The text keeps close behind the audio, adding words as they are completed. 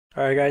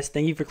Alright guys,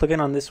 thank you for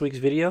clicking on this week's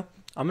video.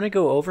 I'm going to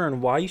go over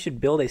on why you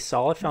should build a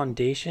solid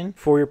foundation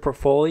for your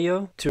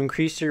portfolio to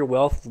increase your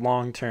wealth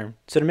long term.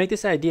 So to make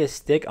this idea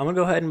stick, I'm going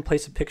to go ahead and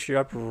place a picture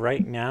up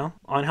right now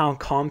on how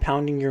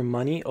compounding your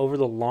money over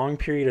the long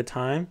period of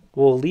time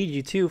will lead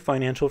you to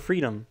financial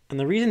freedom. And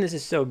the reason this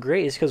is so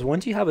great is because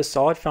once you have a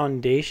solid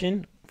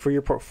foundation for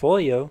your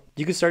portfolio,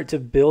 you can start to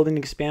build and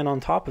expand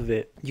on top of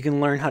it. You can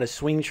learn how to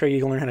swing trade,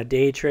 you can learn how to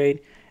day trade,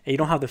 and you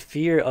don't have the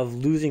fear of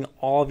losing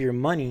all of your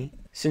money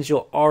since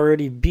you'll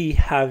already be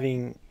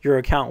having your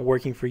account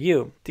working for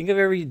you. Think of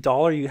every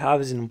dollar you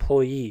have as an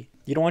employee.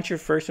 You don't want your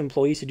first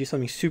employees to do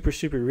something super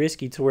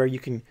risky to where you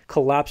can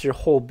collapse your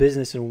whole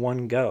business in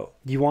one go.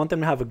 You want them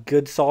to have a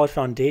good solid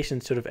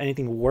foundation so that if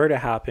anything were to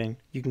happen,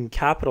 you can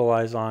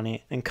capitalize on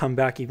it and come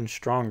back even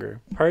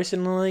stronger.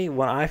 Personally,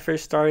 when I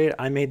first started,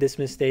 I made this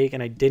mistake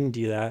and I didn't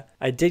do that.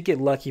 I did get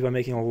lucky by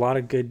making a lot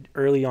of good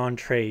early on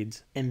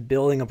trades and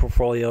building a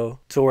portfolio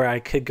to where I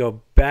could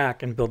go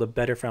back and build a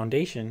better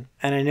foundation.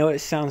 And I know it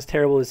sounds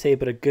terrible to say,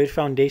 but a good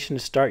foundation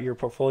to start your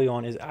portfolio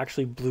on is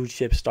actually blue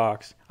chip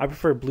stocks. I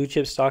prefer blue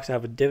chip stocks to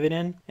have a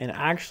dividend, and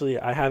actually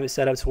I have it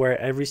set up to where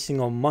every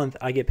single month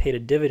I get paid a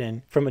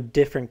dividend from a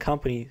different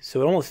company,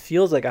 so it almost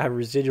feels like I have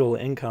residual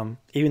income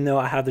even though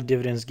I have the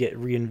dividends get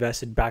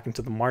reinvested back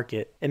into the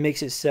market. It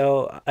makes it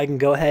so I can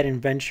go ahead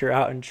and venture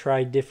out and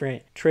try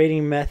different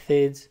trading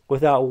methods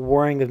without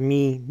worrying of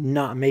me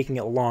not making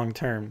it long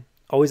term.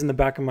 Always in the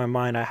back of my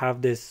mind, I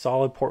have this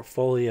solid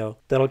portfolio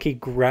that'll keep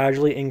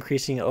gradually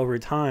increasing over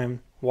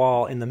time,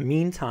 while in the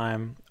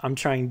meantime, I'm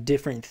trying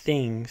different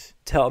things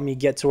to help me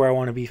get to where I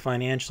want to be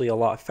financially a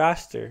lot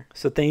faster.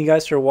 So thank you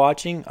guys for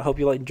watching. I hope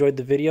you enjoyed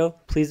the video.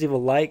 Please leave a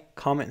like,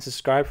 comment, and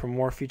subscribe for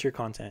more future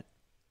content.